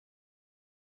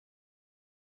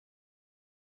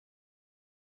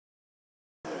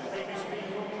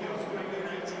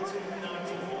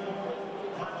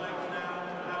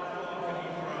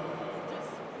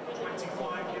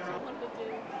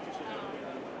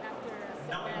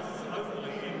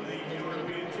Hopefully in the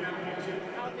European Championship,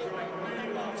 trying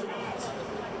really well tonight.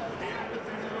 In the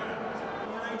fifth round,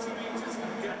 90 metres,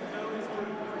 get no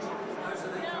improvement. Those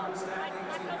are the current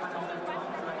standings in the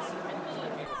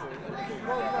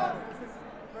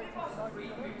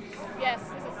Yes,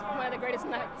 this is one of the greatest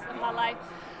nights of my life.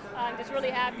 I'm just really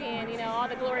happy, and all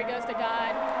the glory goes to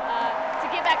God. To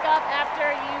get back up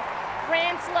after you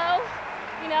ran slow,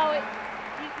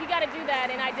 you got to do that,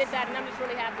 and I did that, and I'm just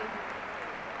really happy.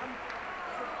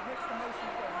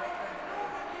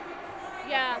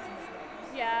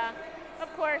 Yeah,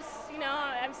 of course,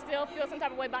 I still feel some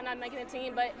type of way about not making the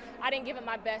team, but I didn't give it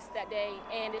my best that day,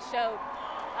 and it showed.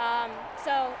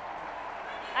 So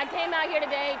I came out here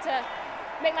today to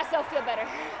make myself feel better.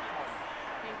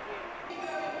 Thank you.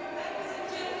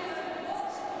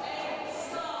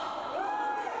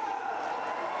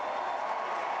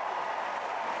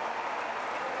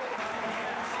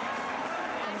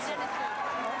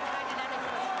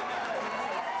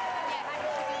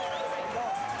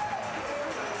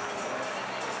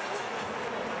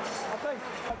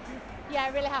 Yeah,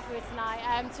 really happy with tonight.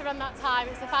 To run that time,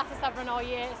 it's the fastest I've run all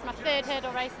year. It's my third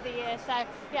hurdle race of the year, so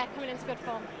yeah, coming into good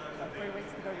form. 3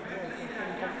 weeks to go to Rio, so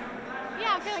feeling confident?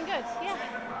 Yeah, I'm feeling good. Yeah,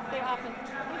 see what happens.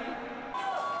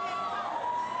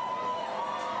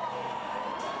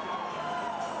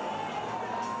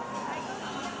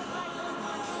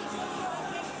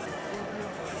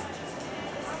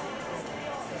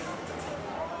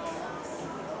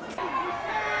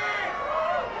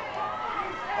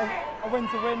 A win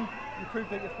to win. You proved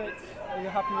that you're fit. Are you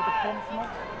happy with the performance tonight?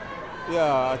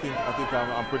 Yeah, I think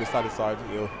I'm pretty satisfied.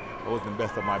 It wasn't the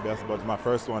best of my best, but it's my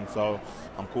first one, so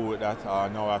I'm cool with that.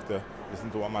 Now I have to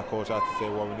listen to what my coach has to say,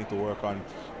 what we need to work on.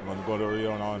 I'm going to go to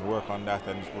Rio now and work on that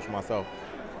and just push myself.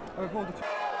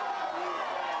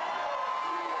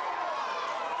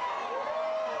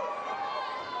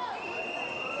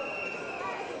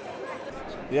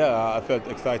 Yeah, I felt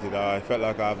excited. I felt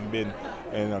like I haven't been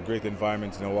in a great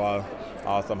environment in a while.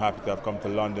 So I'm happy to have come to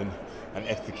London and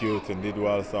execute and did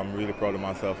well, so I'm really proud of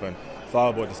myself, and it's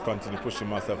all about just continue pushing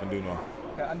myself and doing well.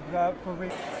 Okay, and for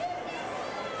Rio.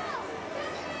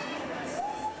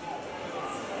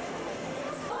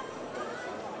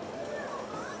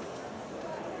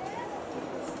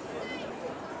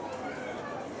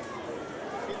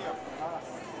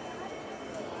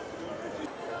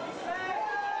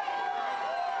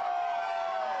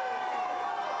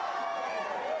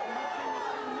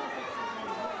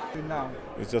 Now?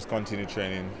 It's just continue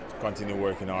training, continue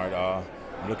working hard. I'm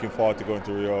looking forward to going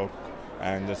to Rio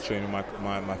and just training my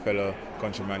fellow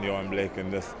countryman, Johan Blake,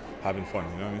 and just having fun,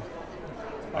 you know what I mean?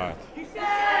 All right.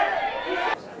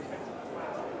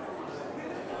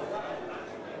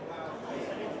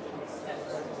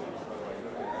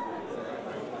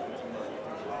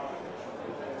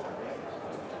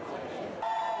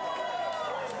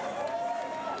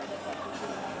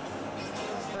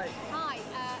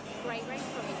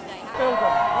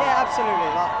 Yeah, absolutely.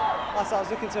 I was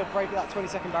looking to break that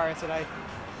 20-second barrier today.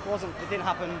 It didn't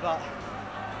happen, but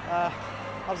I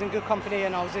was in good company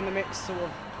and I was in the mix sort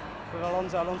of with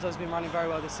Alonso. Alonso's been running very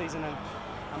well this season, and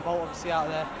Bolt obviously out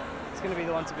there. It's going to be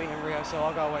the one to beat in Rio, so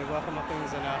I'll go away, work on my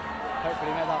things, and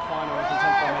hopefully make that final and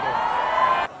contend for a medal.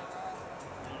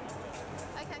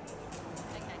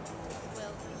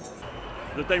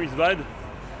 The time is bad,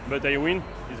 but I win.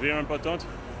 It's very important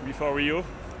before Rio.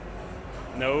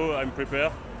 Now I'm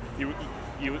prepared.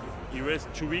 You rest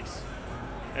 2 weeks,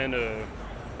 and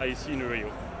I see in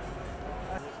Rio.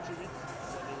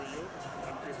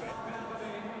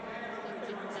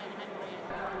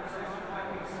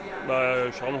 Bah,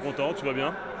 je suis vraiment content, tout va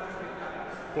bien.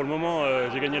 Pour le moment,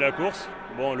 j'ai gagné la course.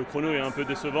 Bon, le chrono est un peu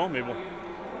décevant, mais bon,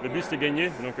 le but c'était gagner,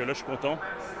 donc là je suis content.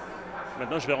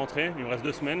 Maintenant je vais rentrer, il me reste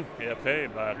 2 semaines, et après,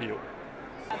 bah, Rio.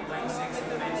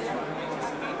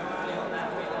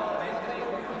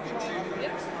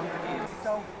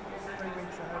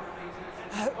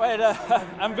 Well,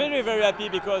 I'm very, very happy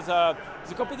because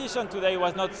the competition today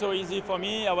was not so easy for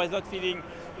me. I was not feeling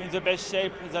in the best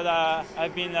shape that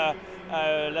I've been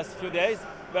last few days,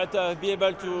 but be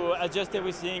able to adjust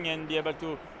everything and be able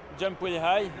to jump really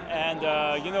high, and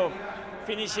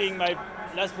finishing my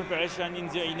last preparation in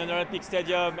an Olympic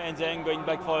stadium and then going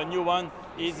back for a new one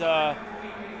is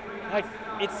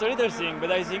it's a little thing,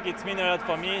 but I think it's mean a lot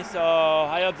for me. So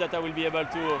I hope that I will be able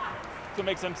to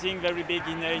make something very big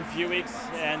in a few weeks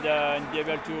and be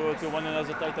able to win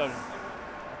another title.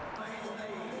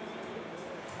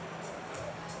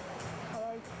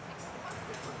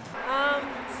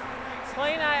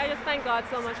 Well, I just thank God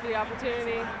so much for the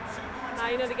opportunity.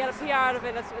 To get a PR out of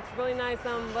it, it's really nice.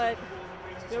 But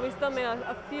You know, we still made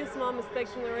a few small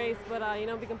mistakes in the race, but you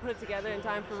know, we can put it together in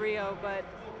time for Rio. But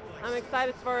I'm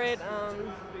excited for it.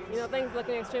 You know, things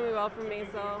looking extremely well for me.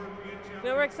 So, you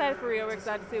know, we're excited for Rio. We're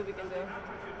excited to see what we can do.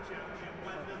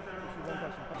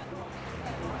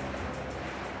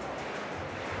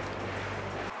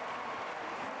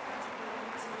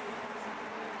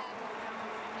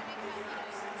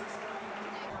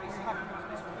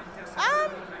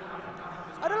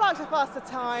 I don't like to pass the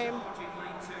time,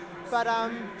 but I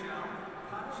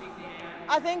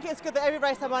think it's good that every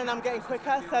race I'm on I'm getting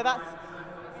quicker, so that's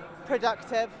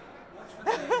productive.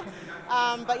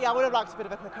 But yeah, I would have liked a bit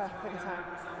of a quicker time.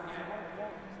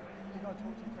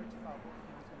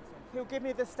 He'll give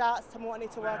me the stats, tell me what I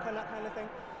need to work on, that kind of thing.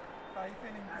 Are you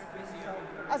feeling good with yourself?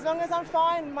 As long as I'm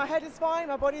fine, my head is fine,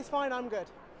 my body's fine, I'm good.